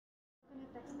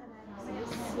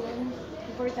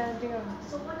importante yun.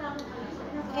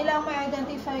 Kailangan mo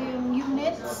identify yung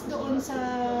units doon sa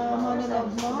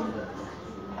monologue mo.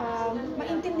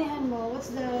 Maintindihan mo what's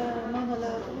the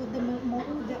monologue,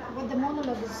 what the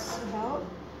monologue is about.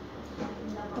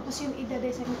 Tapos yung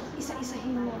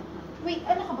isa-isahin mo. Wait,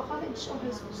 ano ka ba? College o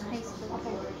high school? High school.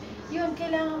 Okay. Yun,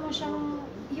 kailangan mo siyang,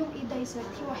 yung i-dissect,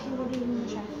 hiwa-hiwalin mo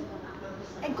siya.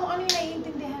 And kung ano yung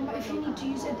naiintindihan mo, if you need to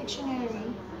use a dictionary,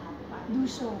 do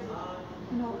so.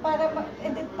 Para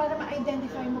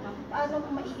ma-identify mo paano mo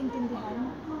maiintindihan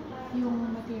yung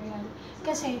material.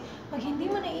 Kasi, pag hindi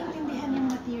mo naiintindihan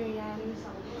yung material,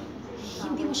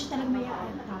 hindi mo siya talaga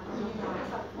mayaan.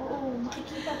 Oo,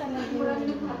 makikita talaga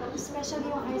yun. Especially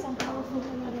yung eyes, ang powerful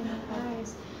talaga ng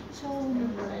eyes. So,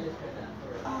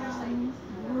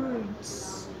 words.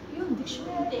 Yung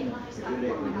dictionary.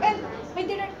 And may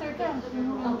director ka.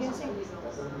 I'm guessing.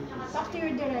 Talk to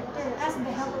your director. Ask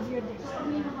the help of your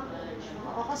director.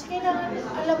 Oo, kasi kailangan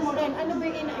alam mo rin, ano ba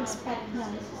yung ina-expect niya?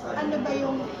 Ano ba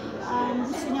yung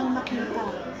gusto niyang makita?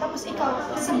 Tapos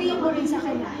ikaw, sabihin mo rin sa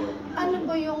kanya, ano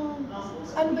ba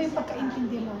yung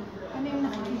pagkaintindi mo? Ano yung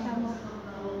nakikita mo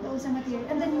doon sa material?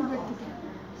 And then you work together.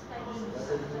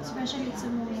 Especially sa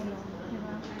monologue, di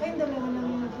ba? Kayong dalawa lang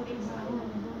yung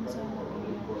nagtutulungan doon sa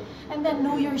material. And then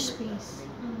know your space.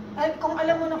 Kung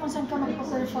alam mo na kung saan ka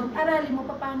magpa-perform, aralin mo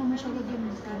paano mo siya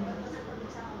gagamitin.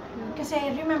 Kasi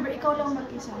remember, ikaw lang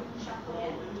mag-isa.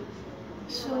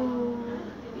 So,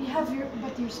 you have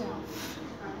yourself.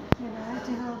 Diba?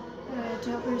 To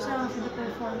help yourself in the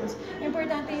performance.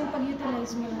 Importante yung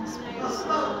pag-utilize mo ng space.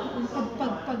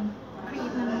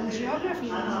 Pag-create ng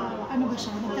geography. Ano ba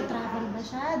siya? Nagta-travel ba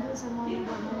siya? Doon sa mga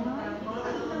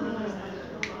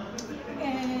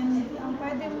And ang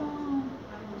pwede mong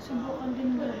subukan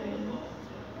din gawin,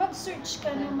 mag-search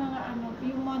ka ng mga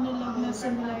yung monologue na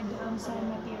similar doon sa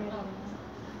material.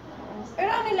 Pero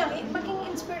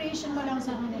maging inspiration mo lang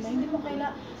sa kanila.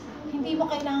 Hindi mo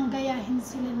kailangan gayahin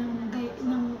sila ng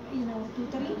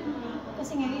totally.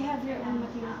 Kasi nga, you have your own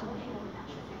material to work.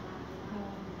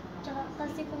 Tsaka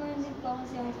kasi kumain din po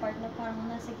kasi yung part na parang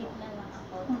nasa gitna lang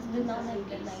ako. Tapos doon ako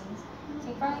nag-lines.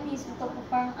 So parang inisip ko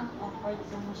parang ang awkward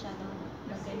ko masyadong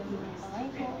magalaw yung kamay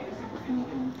ko.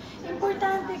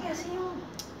 Importante kasi yung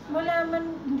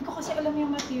malaman, hindi ko kasi alam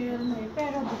yung material mo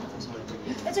pero dito kasi.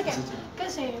 It's okay.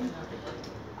 Kasi,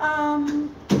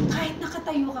 kahit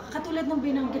nakatayo ka, katulad ng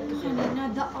binanggit ko kanina,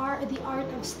 the art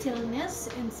of stillness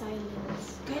and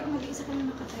silence. Kahit mag-isa ka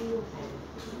na nakatayo,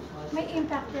 may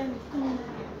impact yan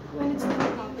when it's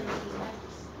done properly.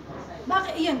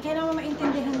 Bakit? Iyan, kailangan mo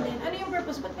maintindihan din. Ano yung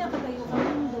purpose? Ba't nakatayo ka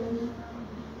doon?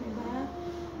 Diba?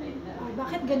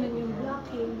 Bakit ganun yung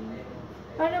blocking?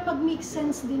 Para mag-make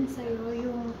sense din sa'yo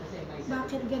yung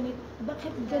bakit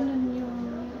ganun yung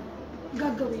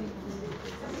gagawin.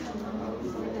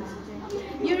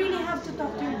 You really have to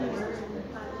talk to your director.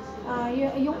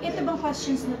 Yung ito bang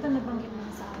questions na ito nabanggit mo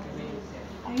sa akin?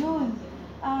 Ayun.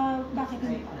 Bakit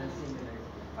hindi pa?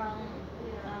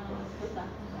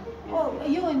 Oh,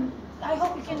 ayun. I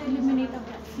hope you can eliminate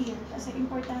that fear. Kasi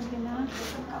importante na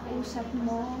kausap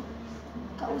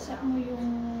mo yung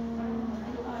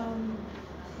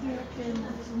director mo.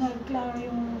 Nagklaro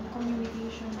yung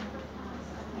communication mo.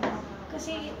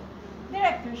 Kasi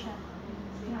director siya.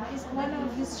 One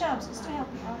of his jobs is to help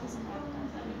you out as an actor.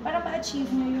 Para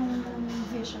ma-achieve niyo yung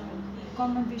vision,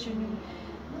 common vision, yung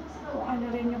kung ano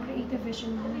rin yung creative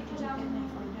vision mo na nakikita niya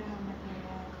for the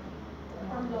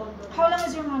material. How long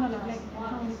is your monologue? Like,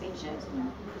 how many pages?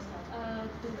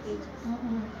 2 pages.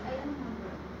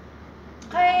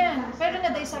 Kaya yan. Pero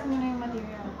na-dissect mo na yung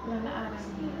material na naaral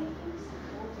mo.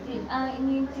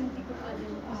 Iniintindi ko pa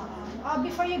din.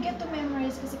 Before you get to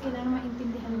memorize, kasi kailangan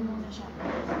maintindihan mo muna siya.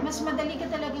 Mas madali ka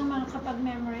talagang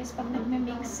makakapag-memorize pag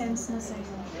nagme-make sense na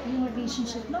sa'yo. Yung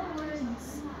relationship ng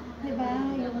words. Diba?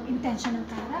 Yung intention ng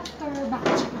character,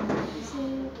 bakit siya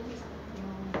mag-isip.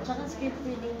 Tsaka script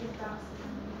reading din ka.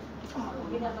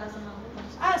 Binabasa ng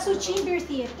So chamber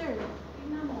theater.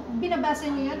 Binabasa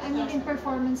niyo yun? I mean, in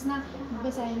performance na,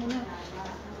 basahin niyo na.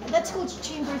 That's called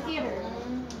chamber theater.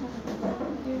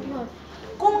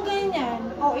 Kung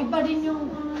ganyan, iba rin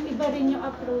yung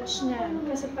approach niya.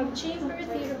 Kasi pag chamber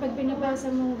theater, pag binabasa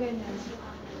mo ganyan,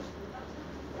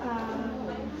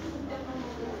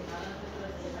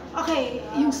 okay,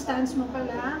 yung stance mo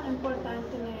pala,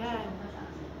 importante na yan.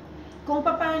 Kung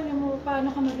paano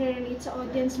ka magre-relate sa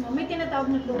audience mo, may tinatawag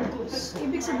na locus.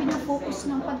 Ibig sabihin yung focus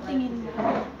ng pagtingin mo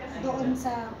doon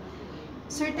sa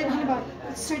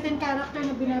certain character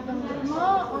na binabanggit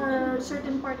mo or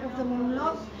certain part of the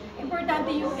monologue. Importante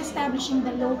yung establishing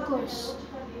the locus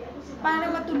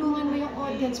para matulungan mo yung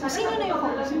audience mo. Sino na yung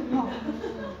focus mo?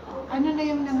 Ano na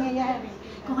yung nangyayari?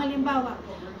 Kung halimbawa,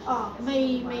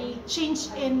 may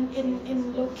change in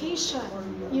location,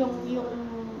 yung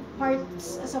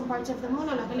some parts of the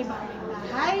monologue. Halimbawa, may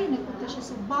bahay, nagpunta siya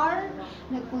sa bar,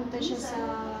 nagpunta siya sa,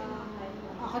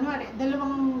 kunwari,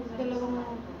 dalawang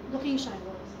location.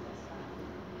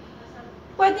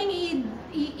 Pwedeng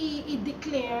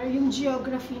i-declare yung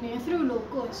geography na yun through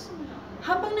locus.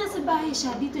 Habang nasa bahay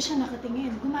siya, dito siya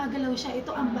nakatingin. Gumagalaw siya,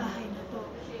 ito ang bahay na to.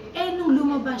 Eh, nung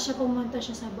lumabas siya, pumunta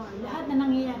siya sa bar. Lahat na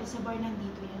nangyayari sa bar,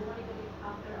 nandito yan.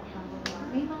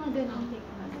 May mga ganun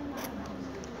technique.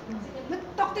 But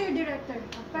talk to your director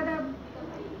para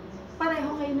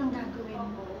pareho kayo nang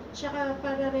gagawin. Tsaka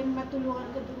para rin matulungan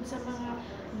ka dun sa mga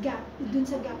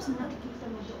gaps na nakikita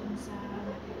mo doon sa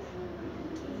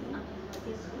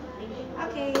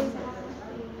okay.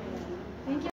 Thank you.